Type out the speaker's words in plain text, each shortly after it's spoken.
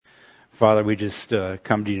Father, we just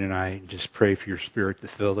come to you tonight and just pray for your Spirit to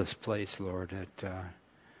fill this place, Lord. That,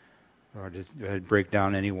 Lord, that break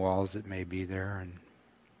down any walls that may be there, and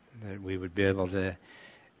that we would be able to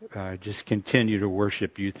just continue to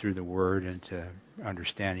worship you through the Word and to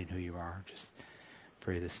understanding who you are. Just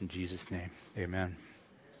pray this in Jesus' name. Amen.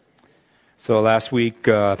 So last week,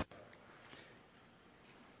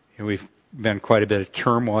 we've been quite a bit of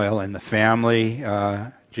turmoil in the family,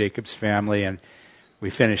 Jacob's family, and we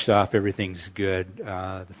finished off everything's good.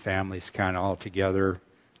 The family's kind of all together.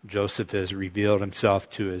 Joseph has revealed himself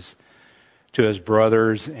to his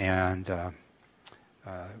brothers, and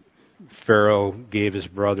Pharaoh gave his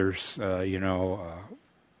brothers,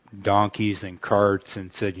 donkeys and carts,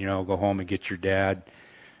 and said, go home and get your dad,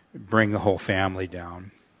 bring the whole family down.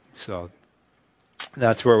 So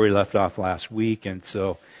that's where we left off last week. And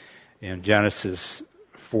so in Genesis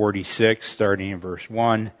 46, starting in verse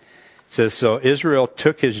 1, it says, So Israel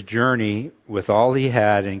took his journey with all he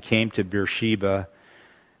had and came to Beersheba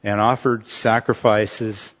and offered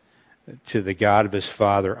sacrifices to the God of his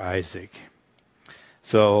father Isaac.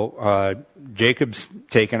 So Jacob's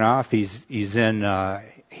taken off. He's in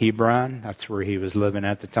Hebron. That's where he was living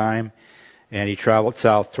at the time. And he traveled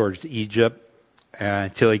south towards Egypt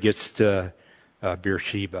until he gets to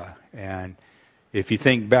Beersheba. And if you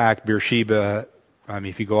think back, Beersheba,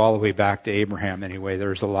 if you go all the way back to Abraham anyway,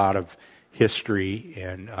 there's a lot of history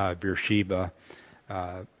in Beersheba.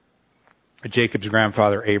 Jacob's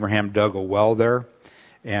grandfather Abraham dug a well there.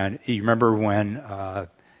 And you remember when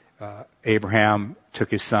Abraham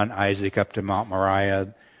took his son Isaac up to Mount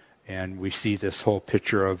Moriah, and we see this whole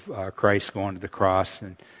picture of Christ going to the cross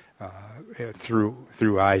and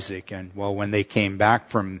through Isaac. And well, when they came back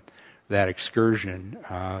from that excursion,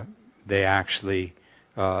 they actually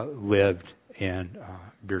lived in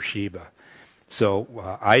Beersheba.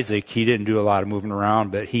 So Isaac, he didn't do a lot of moving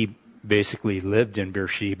around, but he basically lived in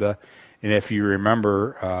Beersheba. And if you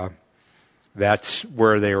remember, that's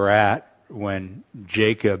where they were at when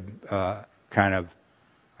Jacob kind of,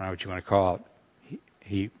 I don't know what you want to call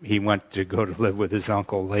it, he went to go to live with his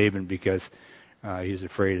uncle Laban because he was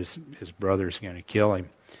afraid his brother's going to kill him.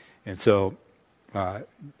 And so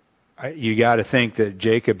you got to think that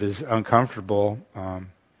Jacob is uncomfortable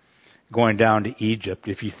going down to Egypt.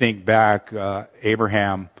 If you think back,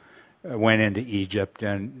 Abraham went into Egypt,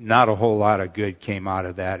 and not a whole lot of good came out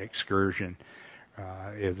of that excursion.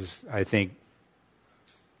 It was, I think,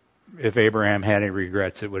 if Abraham had any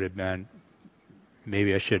regrets, it would have been,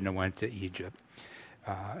 maybe I shouldn't have went to Egypt.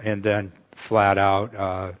 And then flat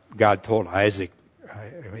out, God told Isaac,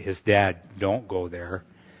 his dad, don't go there.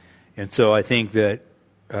 And so I think that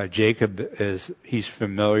Jacob he's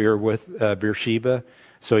familiar with Beersheba,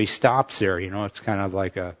 so he stops there. It's kind of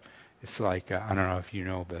like I don't know if you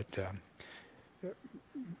know, but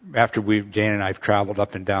after Jane and I have traveled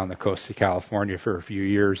up and down the coast of California for a few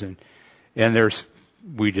years, and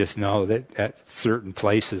we just know that at certain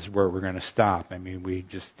places where we're going to stop. We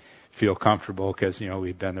just feel comfortable because,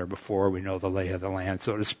 we've been there before. We know the lay of the land,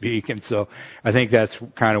 so to speak. And so I think that's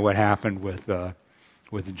kind of what happened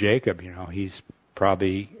with Jacob. He's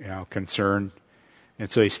probably, concerned. And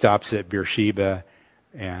so he stops at Beersheba,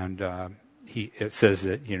 and it says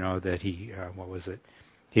that, that he,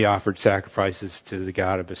 he offered sacrifices to the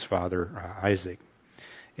God of his father, Isaac.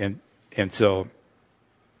 And so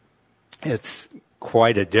it's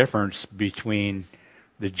quite a difference between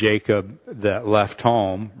the Jacob that left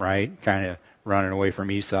home, right, kind of running away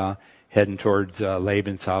from Esau, heading towards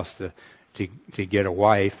Laban's house to get a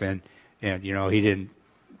wife, and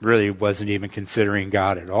he wasn't even considering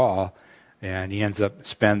God at all, and he ends up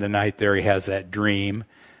spending the night there. He has that dream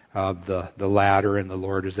of the ladder, and the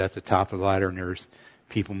Lord is at the top of the ladder, and there's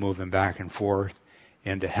people moving back and forth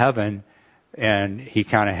into heaven, and he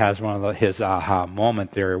kind of has one of his aha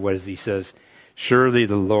moment there. What is he says? Surely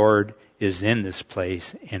the Lord is in this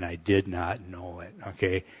place, and I did not know it.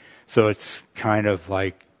 Okay, so it's kind of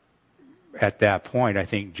like at that point, I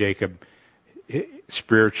think Jacob,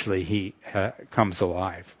 spiritually, he comes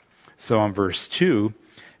alive. So in verse 2,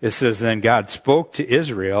 it says, Then God spoke to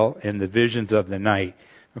Israel in the visions of the night.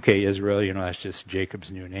 Okay, Israel, that's just Jacob's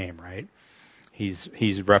new name, right?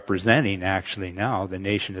 He's representing actually now the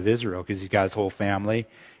nation of Israel because he's got his whole family,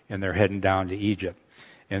 and they're heading down to Egypt.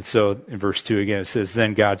 And so in verse 2 again, it says,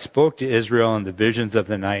 Then God spoke to Israel in the visions of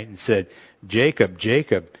the night and said, Jacob,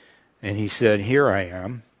 Jacob. And he said, Here I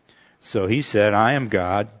am. So he said, I am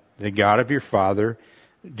God, the God of your father.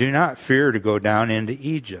 Do not fear to go down into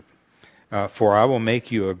Egypt, for I will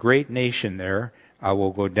make you a great nation there. I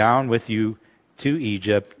will go down with you to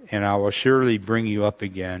Egypt, and I will surely bring you up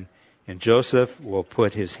again. And Joseph will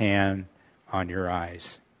put his hand on your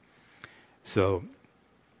eyes. So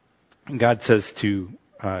God says to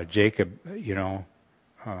Jacob, he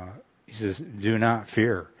says, do not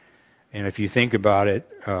fear. And if you think about it,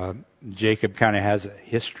 Jacob kind of has a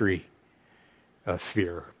history of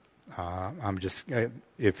fear.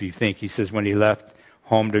 If you think, he says when he left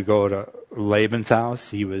home to go to Laban's house,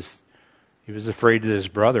 he was afraid that his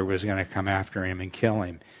brother was going to come after him and kill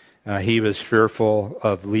him. He was fearful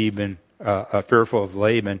of Laban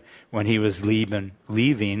when he was leaving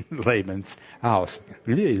Laban's house.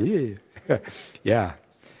 Yeah.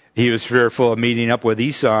 He was fearful of meeting up with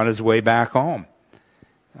Esau on his way back home.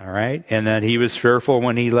 All right. And then he was fearful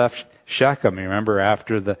when he left Shechem. Remember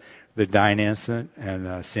after the Dine incident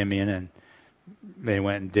and Simeon, and they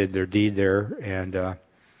went and did their deed there. And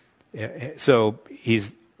so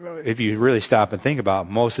if you really stop and think about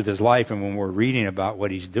most of his life, and when we're reading about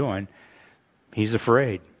what he's doing, he's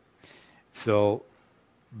afraid. So,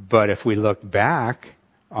 but if we look back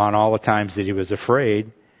on all the times that he was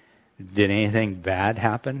afraid, did anything bad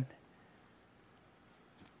happen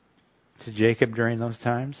to Jacob during those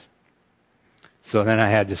times? So then I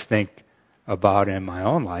had to think about in my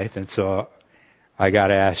own life, and so I got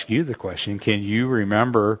to ask you the question: can you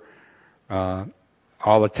remember all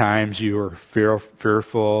the times you were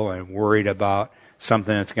fearful and worried about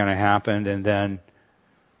something that's going to happen, and then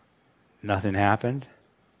nothing happened?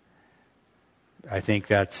 I think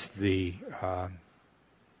that's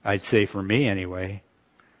I'd say for me anyway,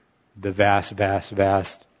 the vast,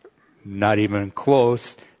 not even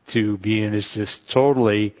close to being is just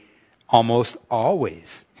totally, almost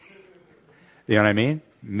always. You know what I mean?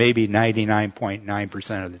 Maybe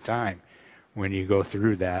 99.9% of the time when you go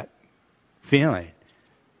through that feeling.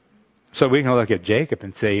 So we can look at Jacob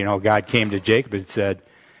and say, God came to Jacob and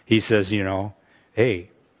he says, hey,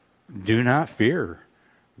 do not fear.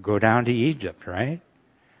 Go down to Egypt, right?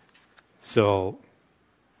 So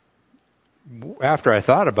after I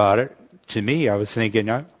thought about it, to me, I was thinking,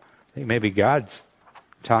 I think maybe God's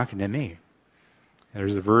talking to me.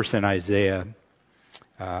 There's a verse in Isaiah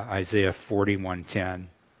 41:10.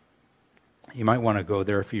 You might want to go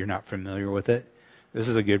there if you're not familiar with it. This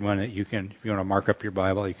is a good one that you can, if you want to mark up your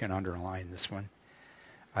Bible, you can underline this one.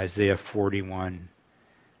 Isaiah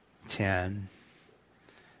 41:10.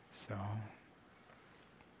 So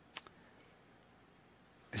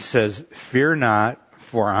it says, "Fear not,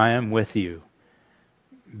 for I am with you.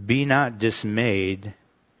 Be not dismayed."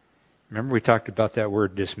 Remember we talked about that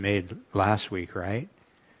word dismayed last week, right?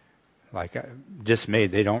 Like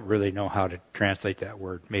dismayed, they don't really know how to translate that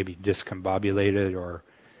word. Maybe discombobulated or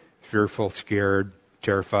fearful, scared,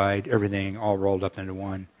 terrified, everything all rolled up into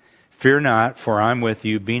one. "Fear not, for I'm with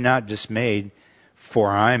you. Be not dismayed,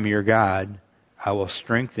 for I am your God. I will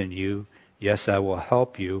strengthen you. Yes, I will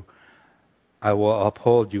help you. I will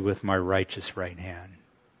uphold you with my righteous right hand."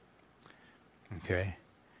 Okay.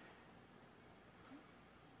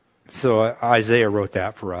 So Isaiah wrote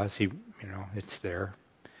that for us. It's there.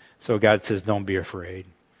 So God says, don't be afraid.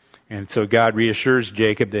 And so God reassures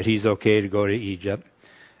Jacob that he's okay to go to Egypt.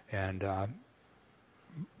 And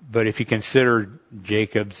but if you consider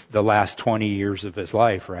Jacob's the last 20 years of his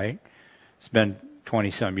life, right? It's been 20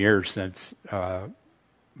 some years since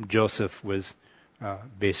Joseph was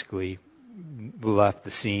basically left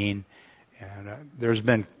the scene, and there's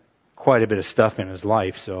been quite a bit of stuff in his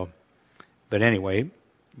life. So, but anyway,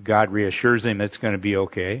 God reassures him it's going to be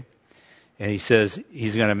okay, and he says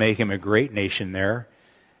he's going to make him a great nation there,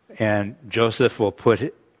 and Joseph will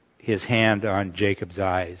put his hand on Jacob's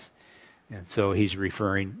eyes, and so he's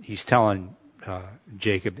telling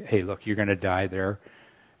Jacob, hey, look, you're going to die there,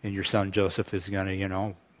 and your son Joseph is going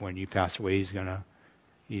to, when you pass away, he's going to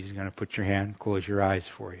put your hand, close your eyes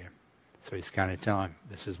for you. So he's kind of telling him,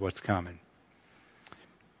 this is what's coming.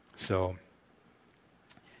 So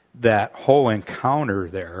that whole encounter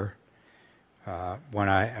there,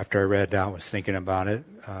 after I read that, I was thinking about it.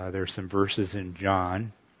 There's some verses in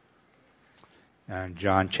John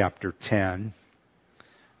chapter 10,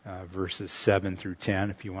 verses 7 through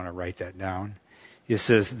 10, if you want to write that down. It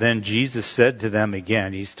says, "Then Jesus said to them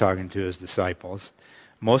again," he's talking to his disciples,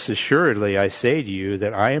 "Most assuredly I say to you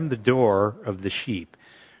that I am the door of the sheep."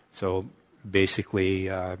 So basically,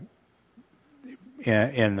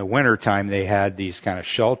 in the wintertime, they had these kind of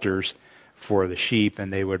shelters for the sheep,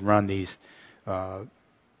 and they would run these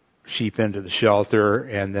sheep into the shelter,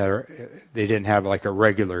 and they didn't have like a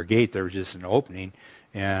regular gate. There was just an opening,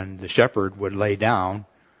 and the shepherd would lay down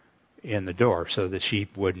in the door so the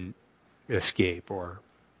sheep wouldn't escape or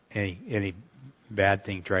any bad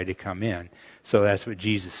thing try to come in. So that's what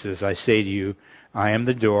Jesus says. "I say to you, I am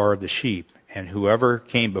the door of the sheep, and whoever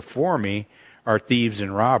came before me are thieves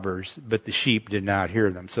and robbers, but the sheep did not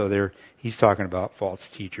hear them. So he's talking about false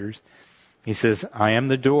teachers. He says, I am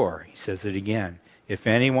the door. He says it again. If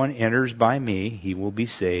anyone enters by me, he will be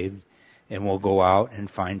saved and will go out and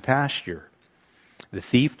find pasture. The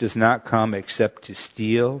thief does not come except to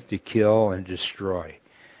steal, to kill, and destroy.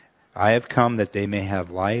 I have come that they may have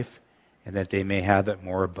life and that they may have it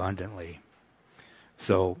more abundantly.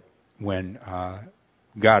 So when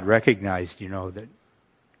God recognized, that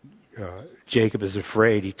Jacob is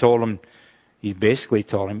afraid, he basically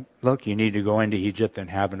told him, look, you need to go into Egypt and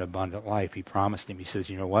have an abundant life. He promised him, he says,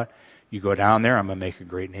 you know what? You go down there, I'm going to make a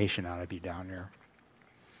great nation out of you down there.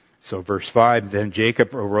 So verse 5, then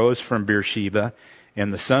Jacob arose from Beersheba,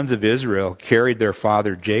 and the sons of Israel carried their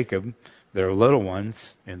father Jacob, their little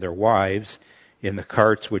ones, and their wives, in the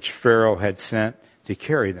carts which Pharaoh had sent to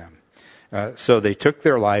carry them. So they took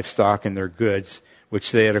their livestock and their goods,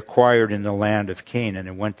 which they had acquired in the land of Canaan,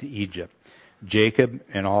 and went to Egypt. Jacob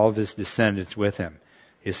and all of his descendants with him,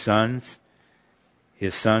 his sons,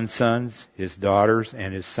 his sons' sons, his daughters,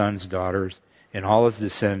 and his sons' daughters, and all his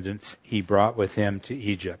descendants he brought with him to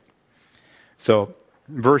Egypt. So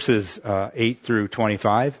verses 8 through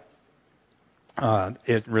 25,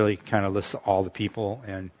 it really kind of lists all the people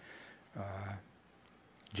in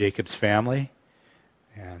Jacob's family.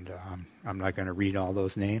 And I'm not going to read all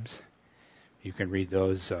those names. You can read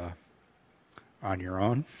those on your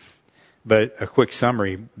own. But a quick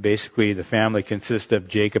summary, basically the family consists of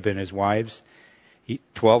Jacob and his wives,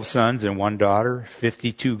 12 sons and 1 daughter,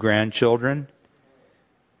 52 grandchildren.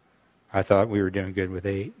 I thought we were doing good with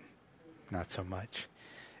 8. Not so much.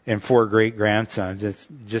 And 4 great-grandsons. It's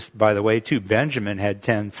just, by the way, too, Benjamin had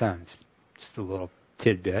 10 sons. Just a little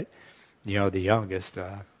tidbit. The youngest.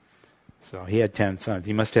 So he had 10 sons.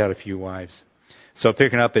 He must have had a few wives. So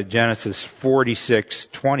picking up at Genesis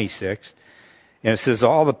 46:26, and it says,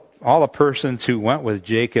 all the persons who went with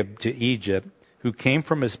Jacob to Egypt, who came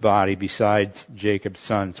from his body besides Jacob's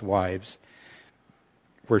sons' wives,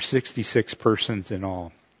 were 66 persons in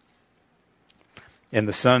all. And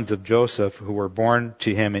the sons of Joseph, who were born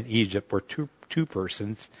to him in Egypt, were two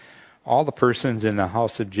persons. All the persons in the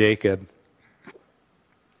house of Jacob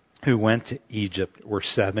who went to Egypt were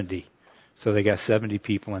 70. So they got 70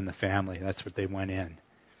 people in the family. That's what they went in.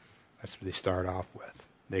 That's what they start off with.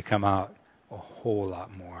 They come out a whole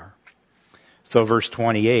lot more. So verse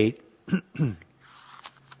 28,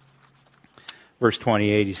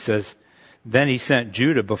 he says, then he sent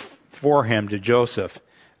Judah before him to Joseph.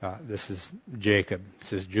 This is Jacob. It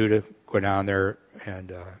says, Judah, go down there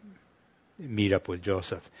and meet up with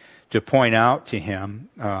Joseph, to point out to him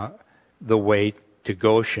the way to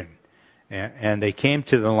Goshen. And they came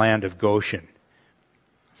to the land of Goshen.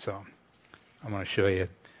 So I'm going to show you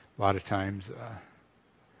a lot of times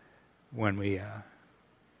when we...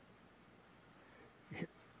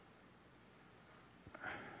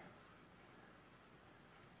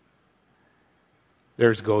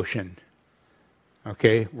 there's Goshen.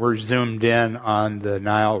 Okay, we're zoomed in on the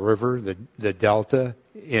Nile River, the delta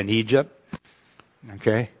in Egypt.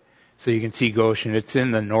 Okay, so you can see Goshen. It's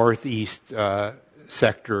in the northeast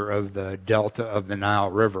sector of the delta of the Nile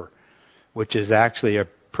River, which is actually a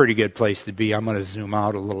pretty good place to be. I'm going to zoom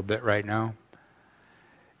out a little bit right now.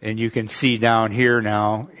 And you can see down here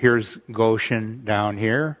now, here's Goshen down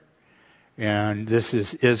here. And this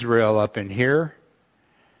is Israel up in here.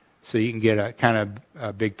 So you can get a kind of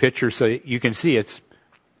a big picture. So you can see it's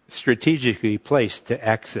strategically placed to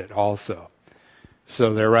exit also.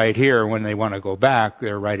 So they're right here. When they want to go back,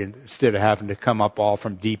 they're right in, instead of having to come up all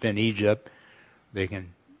from deep in Egypt, they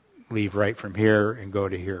can leave right from here and go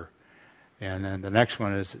to here. And then the next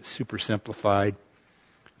one is super simplified.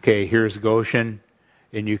 Okay, here's Goshen.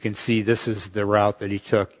 And you can see this is the route that he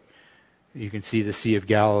took. You can see the Sea of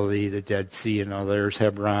Galilee, the Dead Sea, and there's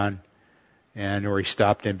Hebron. And where he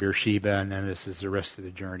stopped in Beersheba, and then this is the rest of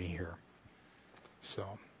the journey here.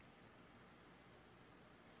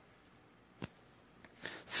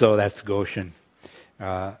 So that's Goshen.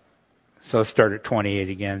 So let's start at 28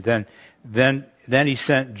 again. Then he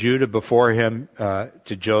sent Judah before him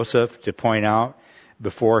to Joseph to point out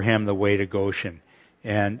before him the way to Goshen.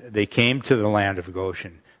 And they came to the land of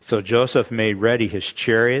Goshen. So Joseph made ready his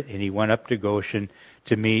chariot, and he went up to Goshen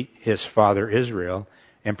to meet his father Israel,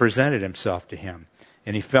 and presented himself to him.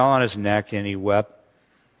 And he fell on his neck, and he wept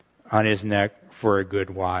on his neck for a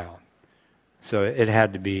good while. So it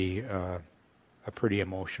had to be a pretty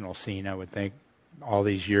emotional scene, I would think. All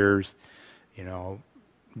these years,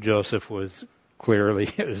 Joseph was clearly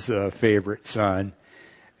his favorite son.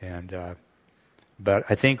 And but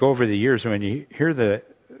I think over the years, when you hear the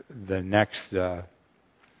next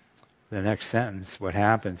the next sentence, what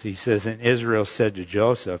happens. He says, and Israel said to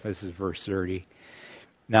Joseph, this is verse 30,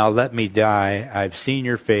 now let me die. I've seen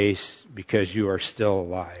your face because you are still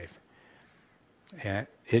alive. And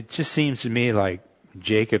it just seems to me like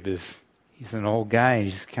Jacob he's an old guy, and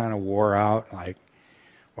he's kind of wore out, like,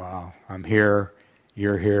 wow, I'm here,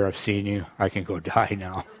 you're here, I've seen you, I can go die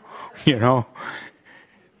now.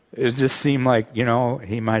 It just seemed like,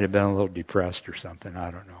 he might have been a little depressed or something,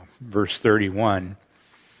 I don't know. Verse 31,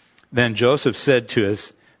 then Joseph said to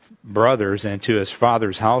his brothers and to his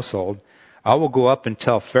father's household, I will go up and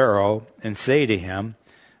tell Pharaoh and say to him,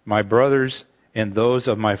 my brothers and those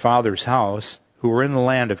of my father's house who are in the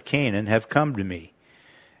land of Canaan have come to me.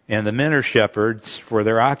 And the men are shepherds, for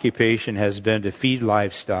their occupation has been to feed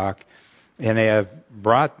livestock, and they have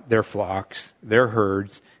brought their flocks, their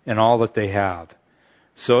herds, and all that they have.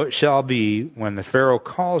 So it shall be when the Pharaoh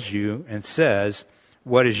calls you and says,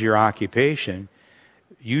 what is your occupation?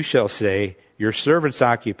 You shall say, your servant's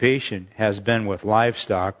occupation has been with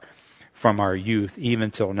livestock from our youth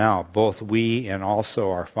even till now, both we and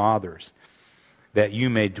also our fathers, that you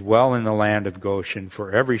may dwell in the land of Goshen,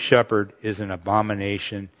 for every shepherd is an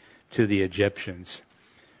abomination to the Egyptians.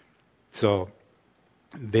 So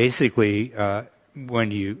basically,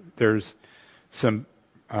 there's some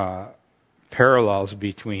parallels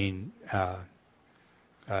between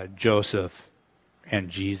Joseph and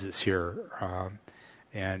Jesus here,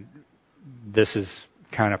 and this is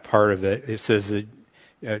kind of part of it. It says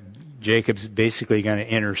that Jacob's basically going to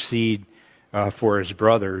intercede for his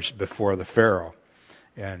brothers before the Pharaoh,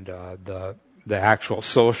 and the actual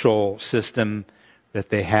social system that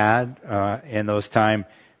they had in those times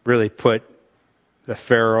really put the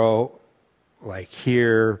Pharaoh like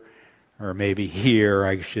here, or maybe here,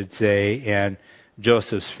 I should say, and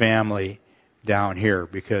Joseph's family down here,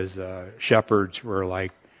 because shepherds were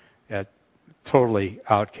like totally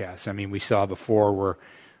outcasts. I mean, we saw before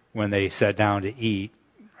when they sat down to eat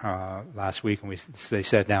last week, when they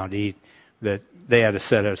sat down to eat, that they had to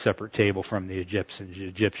set at a separate table from the Egyptians. The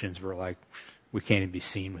Egyptians were like, we can't even be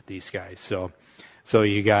seen with these guys. So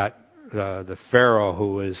you got the Pharaoh,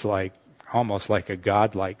 who is like almost like a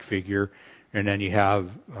godlike figure, and then you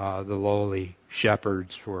have the lowly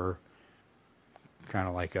shepherds, who are kind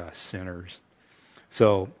of like us sinners.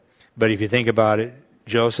 So, but if you think about it,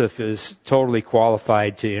 Joseph is totally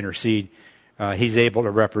qualified to intercede. He's able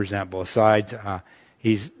to represent both sides.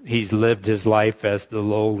 He's lived his life as the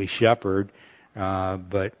lowly shepherd,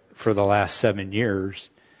 but for the last 7 years,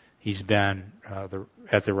 he's been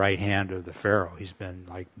at the right hand of the Pharaoh. He's been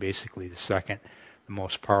like basically the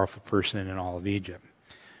most powerful person in all of Egypt.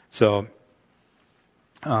 So,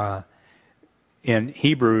 in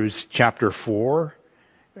Hebrews chapter 4,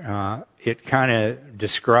 it kind of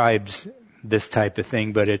describes this type of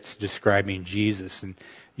thing, but it's describing Jesus. And,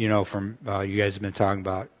 from you guys have been talking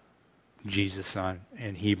about Jesus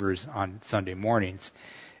in Hebrews on Sunday mornings.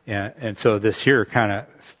 And so this here kind of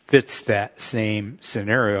fits that same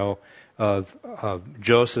scenario of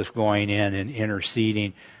Joseph going in and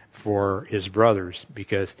interceding for his brothers,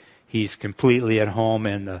 because he's completely at home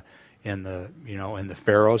in the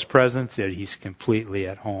Pharaoh's presence, and he's completely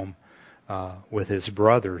at home with his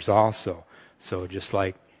brothers also. So just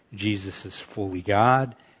like Jesus is fully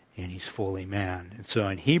God and he's fully man. And so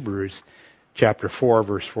in Hebrews chapter 4,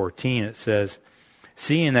 verse 14, it says,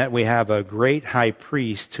 seeing that we have a great high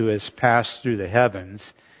priest who has passed through the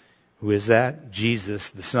heavens, who is that? Jesus,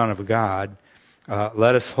 the Son of God,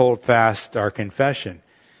 let us hold fast our confession.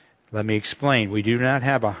 Let me explain. We do not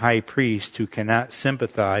have a high priest who cannot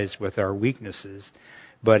sympathize with our weaknesses,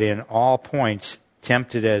 but in all points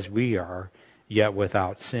tempted as we are, yet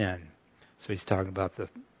without sin. So he's talking about the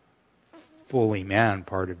fully man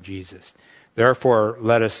part of Jesus. Therefore,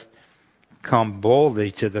 let us come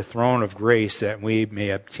boldly to the throne of grace, that we may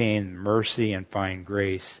obtain mercy and find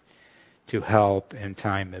grace to help in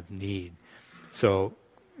time of need. So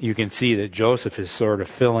you can see that Joseph is sort of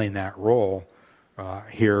filling that role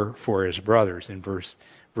here for his brothers. In verse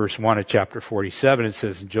 1 of chapter 47, it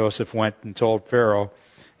says, Joseph went and told Pharaoh,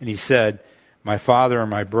 and he said, my father and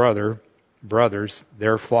my brothers,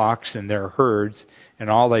 their flocks and their herds, and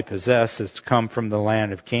all they possess has come from the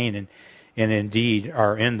land of Canaan, and indeed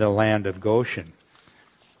are in the land of Goshen.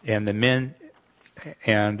 And the men,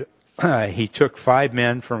 and he took 5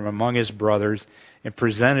 men from among his brothers and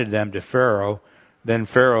presented them to Pharaoh. Then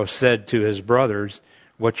Pharaoh said to his brothers,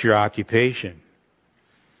 what's your occupation?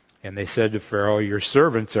 And they said to Pharaoh, your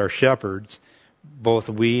servants are shepherds, both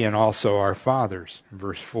we and also our fathers.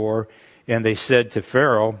 Verse 4, and they said to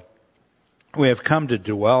Pharaoh, we have come to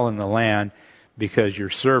dwell in the land because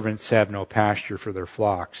your servants have no pasture for their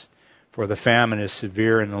flocks. for the famine is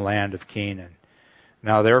severe in the land of Canaan.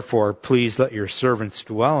 Now therefore, please let your servants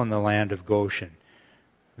dwell in the land of Goshen.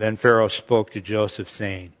 Then Pharaoh spoke to Joseph,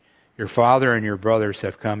 saying, your father and your brothers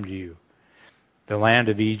have come to you. The land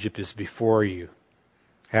of Egypt is before you.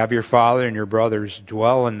 Have your father and your brothers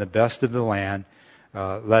dwell in the best of the land.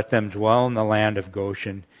 Let them dwell in the land of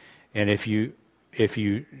Goshen. And if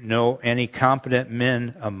you know any competent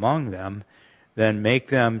men among them, then make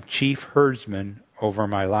them chief herdsmen over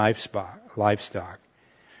my livestock.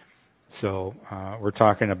 So we're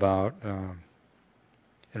talking about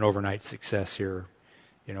an overnight success here.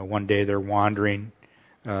 You know, one day they're wondering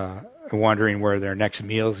where their next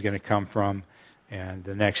meal is going to come from, and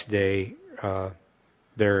the next day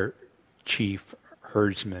they're chief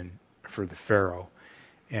herdsmen for the Pharaoh.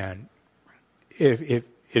 And if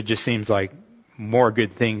it just seems like more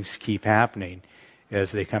good things keep happening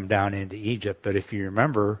as they come down into Egypt. But if you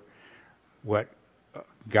remember what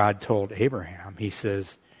God told Abraham, he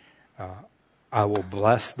says, I will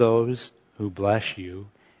bless those who bless you,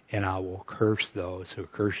 and I will curse those who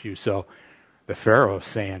curse you. So the Pharaoh is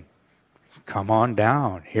saying, come on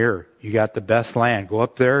down here. You got the best land. Go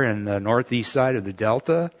up there in the northeast side of the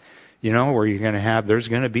Delta, you know, where there's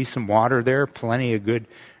going to be some water there, plenty of good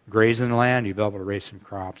grazing land. You'll be able to raise some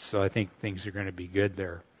crops. So I think things are going to be good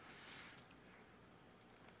there.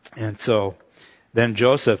 And so then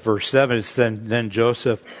Joseph, verse 7, is then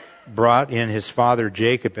Joseph brought in his father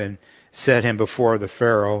Jacob and set him before the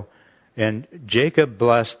Pharaoh. And Jacob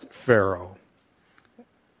blessed Pharaoh.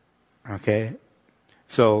 Okay?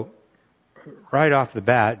 So right off the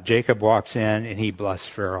bat, Jacob walks in and he blessed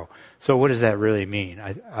Pharaoh. So what does that really mean?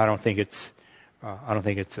 I don't think it's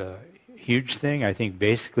a huge thing. I think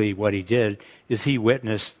basically what he did is he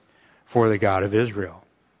witnessed for the God of Israel.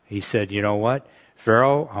 He said, you know what?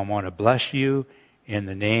 Pharaoh, I want to bless you in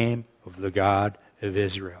the name of the God of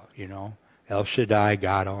Israel. You know, El Shaddai,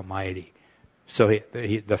 God Almighty. So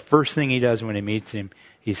the first thing he does when he meets him,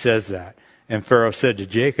 he says that. And Pharaoh said to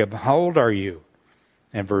Jacob, how old are you?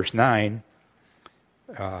 And verse 9,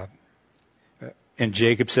 and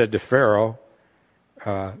Jacob said to Pharaoh,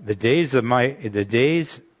 the days of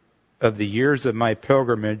the years of my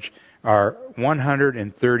pilgrimage are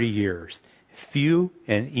 130 years. Few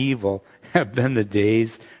and evil have been the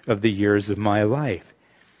days of the years of my life,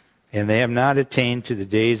 and they have not attained to the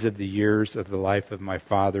days of the years of the life of my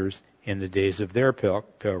fathers in the days of their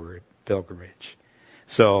pilgrimage.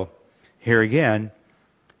 So here again,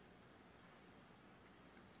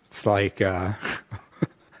 it's like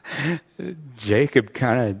Jacob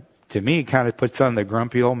kind of puts on the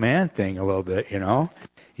grumpy old man thing a little bit, you know.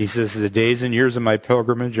 He says, the days and years of my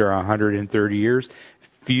pilgrimage are 130 years.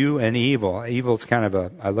 Few and evil. Evil's kind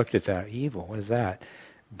of I looked at that. Evil, what is that?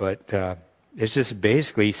 But it's just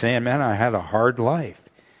basically saying, man, I had a hard life.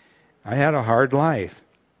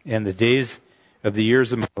 And the days of the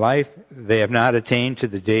years of my life, they have not attained to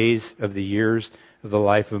the days of the years of the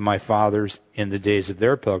life of my fathers in the days of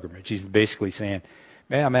their pilgrimage. He's basically saying,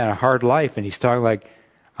 man, I'm at a hard life. And he's talking like,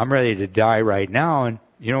 I'm ready to die right now. And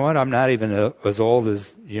you know what? I'm not even as old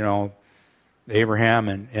as, you know, Abraham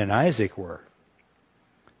and Isaac were.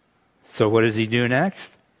 So what does he do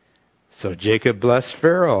next? So Jacob blessed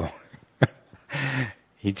Pharaoh.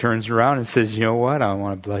 He turns around and says, you know what? I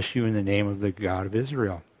want to bless you in the name of the God of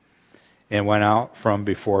Israel. And went out from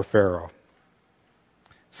before Pharaoh.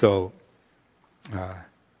 So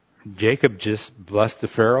Jacob just blessed the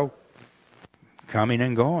Pharaoh coming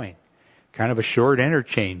and going. Kind of a short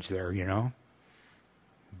interchange there, you know.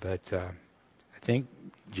 But I think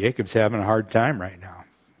Jacob's having a hard time right now.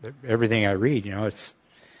 Everything I read, you know,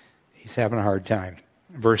 he's having a hard time.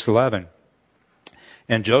 Verse 11.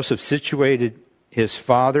 And Joseph situated his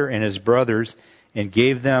father and his brothers and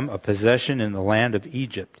gave them a possession in the land of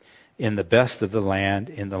Egypt, in the best of the land,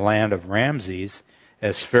 in the land of Ramses,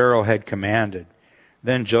 as Pharaoh had commanded.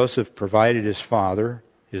 Then Joseph provided his father,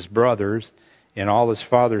 his brothers, and all his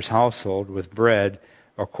father's household with bread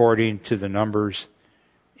according to the numbers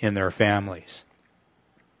in their families.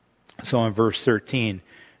 So in verse 13,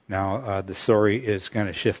 now the story is going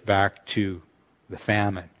to shift back to the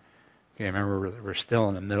famine. Okay, remember, we're still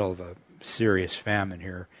in the middle of a serious famine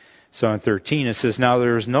here. So in 13 it says, now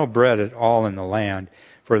there was no bread at all in the land,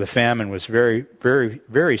 for the famine was very, very,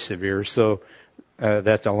 very severe, so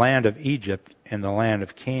that the land of Egypt and the land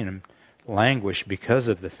of Canaan languished because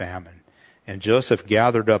of the famine. And Joseph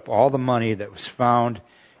gathered up all the money that was found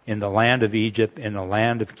in the land of Egypt and the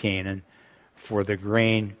land of Canaan for the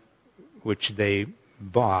grain which they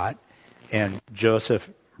bought, and Joseph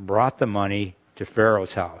brought the money to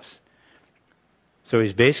Pharaoh's house. So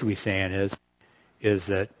he's basically saying is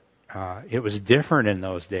that it was different in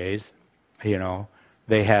those days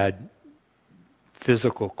They had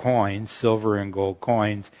physical coins, silver and gold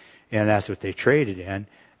coins, and that's what they traded in.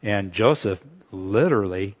 And Joseph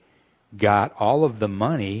literally got all of the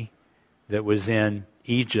money that was in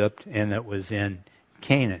Egypt and that was in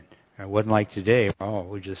Canaan. It wasn't like today,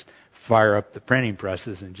 we just fire up the printing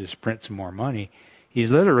presses and just print some more money. He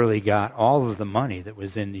literally got all of the money that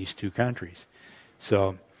was in these two countries.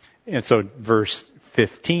 So verse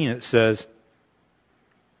 15 it says,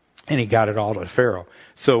 and he got it all to Pharaoh.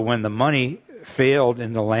 So when the money failed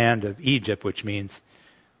in the land of Egypt, which means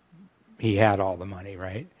he had all the money,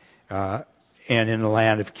 right? And in the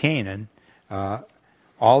land of Canaan,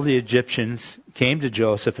 all the Egyptians came to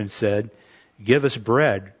Joseph and said, "Give us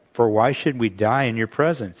bread, for why should we die in your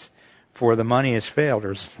presence? For the money has failed."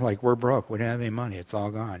 Or it's like, we're broke. We don't have any money. It's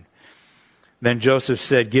all gone. Then Joseph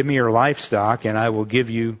said, "Give me your livestock, and I will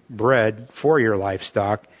give you bread for your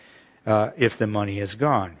livestock if the money is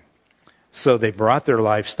gone." So they brought their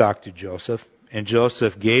livestock to Joseph, and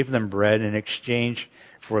Joseph gave them bread in exchange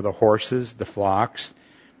for the horses, the flocks,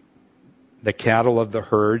 the cattle of the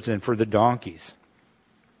herds, and for the donkeys.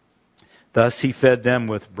 Thus he fed them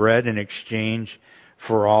with bread in exchange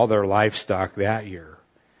for all their livestock that year.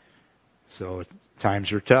 So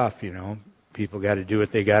times are tough, People got to do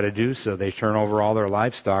what they got to do, so they turn over all their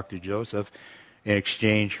livestock to Joseph in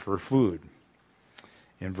exchange for food.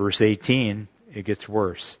 In verse 18, it gets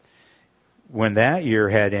worse. When that year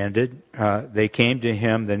had ended, they came to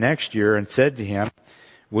him the next year and said to him,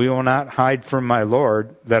 "We will not hide from my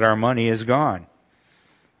Lord that our money is gone.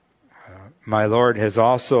 My Lord has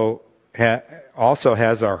also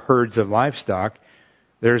has our herds of livestock.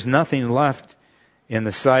 There's nothing left in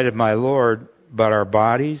the sight of my Lord but our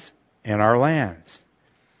bodies and our lands.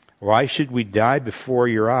 Why should we die before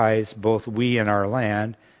your eyes, both we and our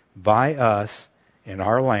land? Buy us and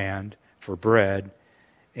our land for bread,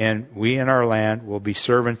 and we and our land will be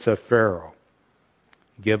servants of Pharaoh.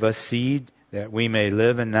 Give us seed that we may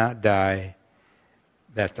live and not die,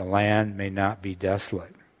 that the land may not be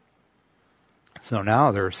desolate." So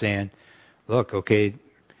now they're saying, look, okay,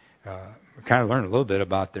 we kind of learned a little bit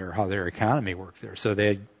about how their economy worked there. So they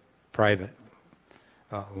had private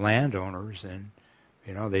landowners, and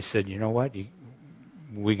they said, you know what,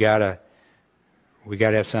 we gotta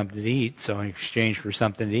have something to eat. So in exchange for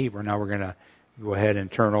something to eat, we're going to go ahead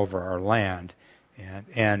and turn over our land,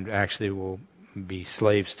 and actually will be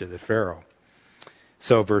slaves to the Pharaoh.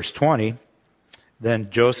 So verse 20, then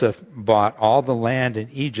Joseph bought all the land in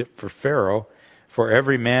Egypt for Pharaoh, for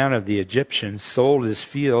every man of the Egyptians sold his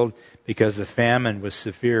field because the famine was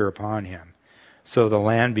severe upon him. So the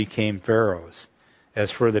land became Pharaoh's. As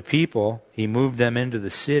for the people, he moved them into the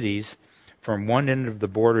cities from one end of the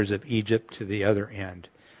borders of Egypt to the other end.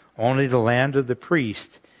 Only the land of the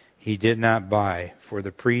priest he did not buy, for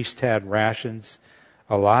the priest had rations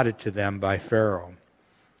allotted to them by Pharaoh,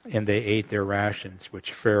 and they ate their rations,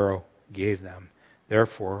 which Pharaoh gave them.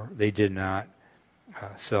 Therefore, they did not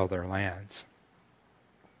sell their lands.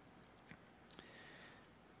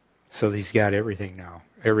 So he's got everything now.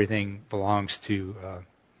 Everything belongs to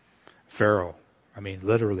Pharaoh. I mean,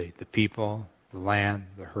 literally, the people, the land,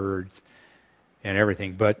 the herds, and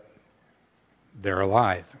everything. But they're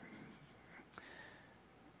alive.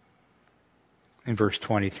 In verse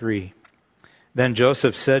 23, then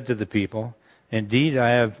Joseph said to the people, "Indeed, I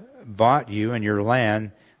have bought you and your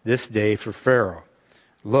land this day for Pharaoh.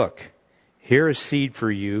 Look, here is seed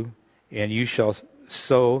for you, and you shall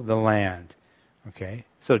sow the land." Okay?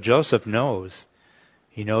 So Joseph knows.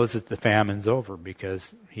 He knows that the famine's over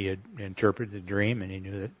because he had interpreted the dream, and he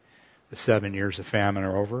knew that the 7 years of famine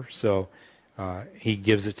are over. So he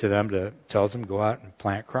gives it to them, tells them, go out and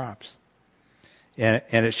plant crops. And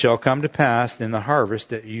it shall come to pass in the harvest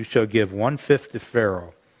that you shall give 1/5 to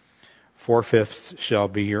Pharaoh. 4/5 shall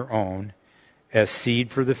be your own, as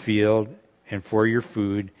seed for the field and for your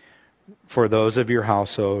food, for those of your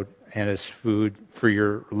household, and as food for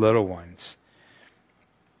your little ones.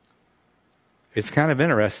 It's kind of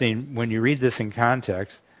interesting when you read this in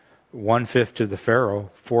context. 1/5 to the Pharaoh,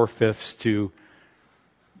 4/5 to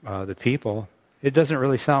the people. It doesn't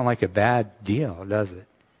really sound like a bad deal, does it?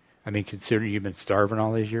 I mean, considering you've been starving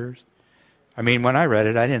all these years. I mean, when I read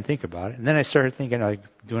it, I didn't think about it. And then I started thinking, like,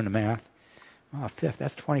 doing the math. Well, 1/5,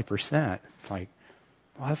 that's 20%. It's like,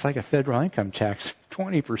 well, that's like a federal income tax.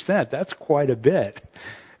 20%, that's quite a bit,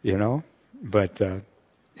 But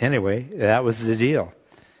anyway, that was the deal.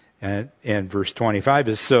 And verse 25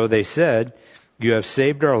 is, so they said, "You have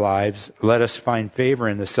saved our lives. Let us find favor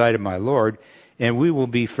in the sight of my Lord, and we will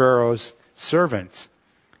be Pharaoh's servants."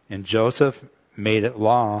 And Joseph made it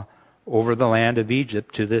law over the land of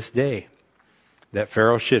Egypt to this day. that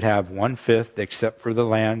Pharaoh should have 1/5 except for the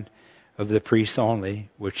land of the priests only,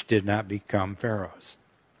 which did not become Pharaoh's.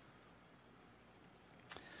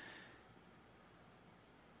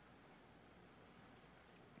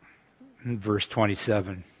 Verse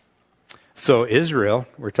 27. So Israel,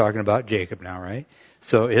 we're talking about Jacob now, right?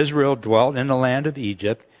 So Israel dwelt in the land of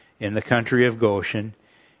Egypt, in the country of Goshen,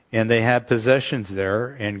 and they had possessions there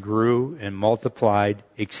and grew and multiplied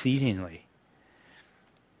exceedingly.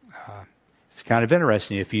 It's kind of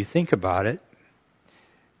interesting if you think about it,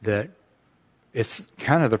 that it's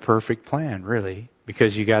kind of the perfect plan, really,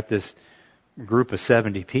 because you got this group of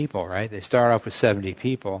 70 people, right? They start off with 70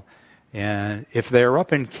 people, and if they're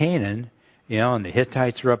up in Canaan, and the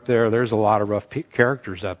Hittites are up there, there's a lot of rough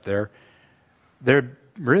characters up there, there'd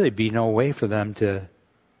really be no way for them to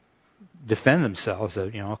defend themselves,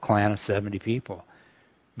 a clan of 70 people.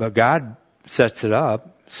 But God sets it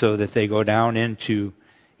up so that they go down into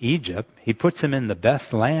Egypt. He puts them in the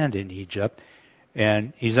best land in Egypt,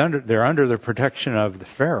 and they're under the protection of the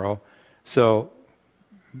Pharaoh, so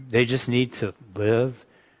they just need to live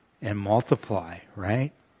and multiply,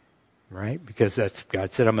 right? Right? Because that's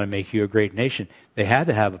God said, I'm going to make you a great nation. They had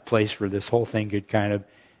to have a place where this whole thing could kind of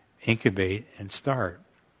incubate and start.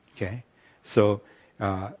 Okay? So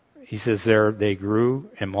he says there they grew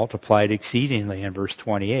and multiplied exceedingly in verse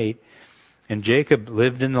 28. And Jacob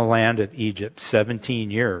lived in the land of Egypt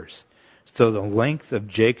 17 years. So the length of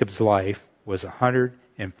Jacob's life was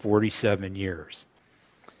 147 years.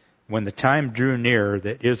 When the time drew near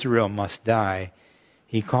that Israel must die,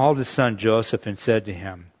 he called his son Joseph and said to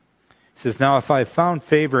him, he says, now if I have found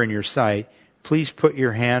favor in your sight, please put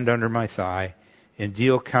your hand under my thigh and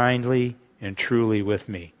deal kindly and truly with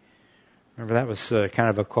me. Remember, that was kind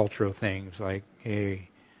of a cultural thing. It was like, hey,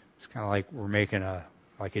 it's kind of like we're making a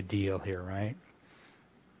deal here, right?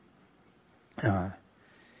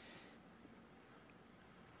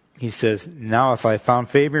 He says, now if I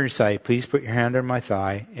found favor in your sight, please put your hand on my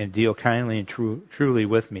thigh and deal kindly and truly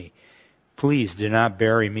with me. Please do not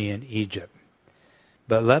bury me in Egypt,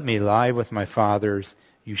 but let me lie with my fathers.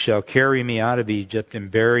 You shall carry me out of Egypt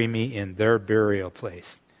and bury me in their burial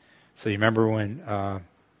place. So you remember when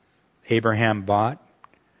Abraham bought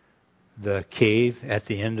the cave at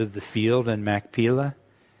the end of the field in Machpelah?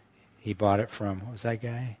 He bought it from, what was that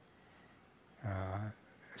guy?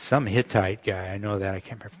 Some Hittite guy. I know that. I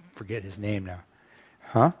can't forget his name now.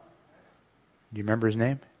 Huh? Do you remember his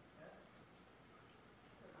name?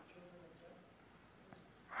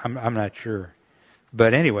 I'm not sure.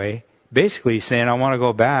 But anyway, basically he's saying, I want to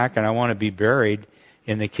go back and I want to be buried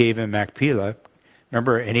in the cave in Machpelah.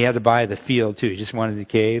 Remember, and he had to buy the field too. He just wanted the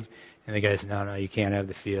cave. And the guy said, no, you can't have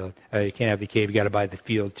the field. You can't have the cave. You got to buy the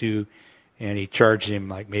field too. And he charged him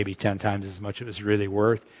like maybe 10 times as much it was really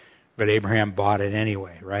worth. But Abraham bought it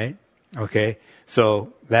anyway, right? Okay.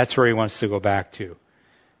 So that's where he wants to go back to.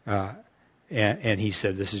 And he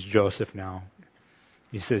said, this is Joseph now.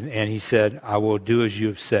 He said, I will do as you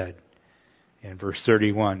have said. In verse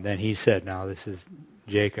 31, then he said, now this is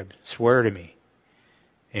Jacob, swear to me.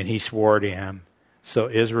 And he swore to him. So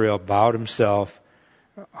Israel bowed himself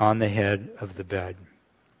on the head of the bed.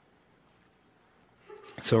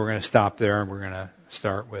 So we're going to stop there and we're going to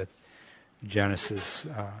start with Genesis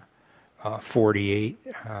 48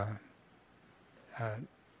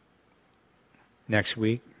 next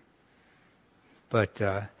week. But,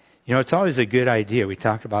 it's always a good idea. We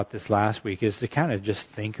talked about this last week, is to kind of just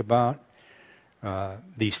think about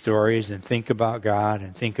these stories and think about God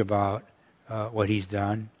and think about what He's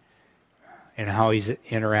done and how He's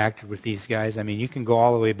interacted with these guys. I mean, you can go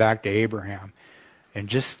all the way back to Abraham and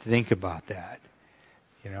just think about that.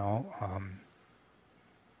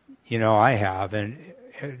 I have. And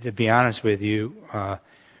to be honest with you,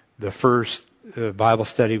 the first Bible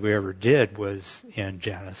study we ever did was in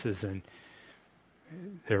Genesis, and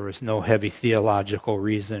there was no heavy theological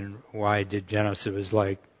reason why I did Genesis. It was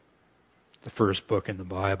like the first book in the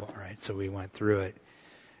Bible, right? So we went through it.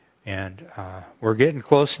 And we're getting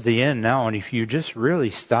close to the end now, and if you just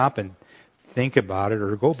really stop and think about it,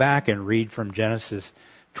 or go back and read from Genesis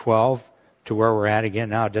 12 to where we're at again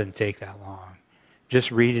now, it doesn't take that long.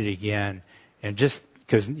 Just read it again, and just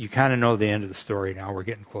because you kind of know the end of the story now, we're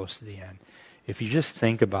getting close to the end. If you just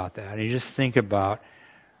think about that, and you just think about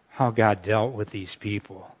how God dealt with these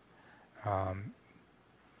people,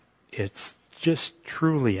 it's just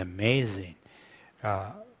truly amazing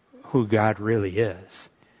who God really is.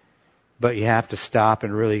 But you have to stop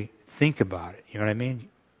and really think about it. You know what I mean?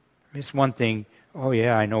 It's one thing, oh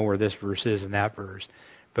yeah, I know where this verse is and that verse.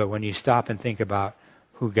 But when you stop and think about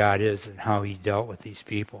who God is and how He dealt with these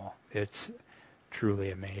people, it's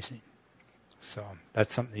truly amazing. So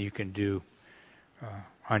that's something you can do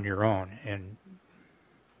on your own and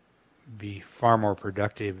be far more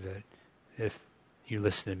productive if you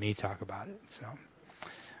listen to me talk about it. So,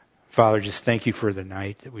 Father, just thank you for the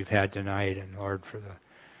night that we've had tonight, and Lord, for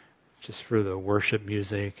the worship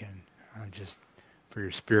music, and just for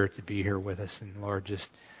your Spirit to be here with us, and Lord,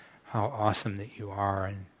 just how awesome that you are.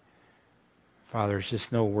 And Father, there's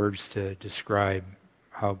just no words to describe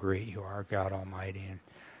how great you are, God Almighty. And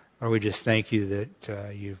Lord, we just thank you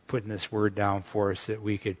that you've put in this word down for us, that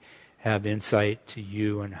we could have insight to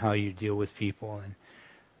you and how you deal with people, and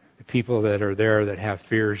the people that are there that have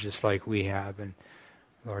fears just like we have. And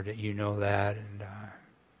Lord, that you know that, and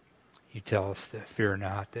you tell us to fear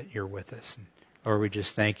not, that you're with us. And Lord, we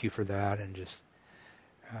just thank you for that, and just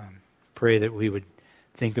pray that we would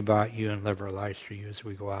think about you and live our lives for you as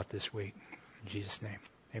we go out this week. In Jesus' name,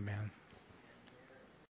 amen.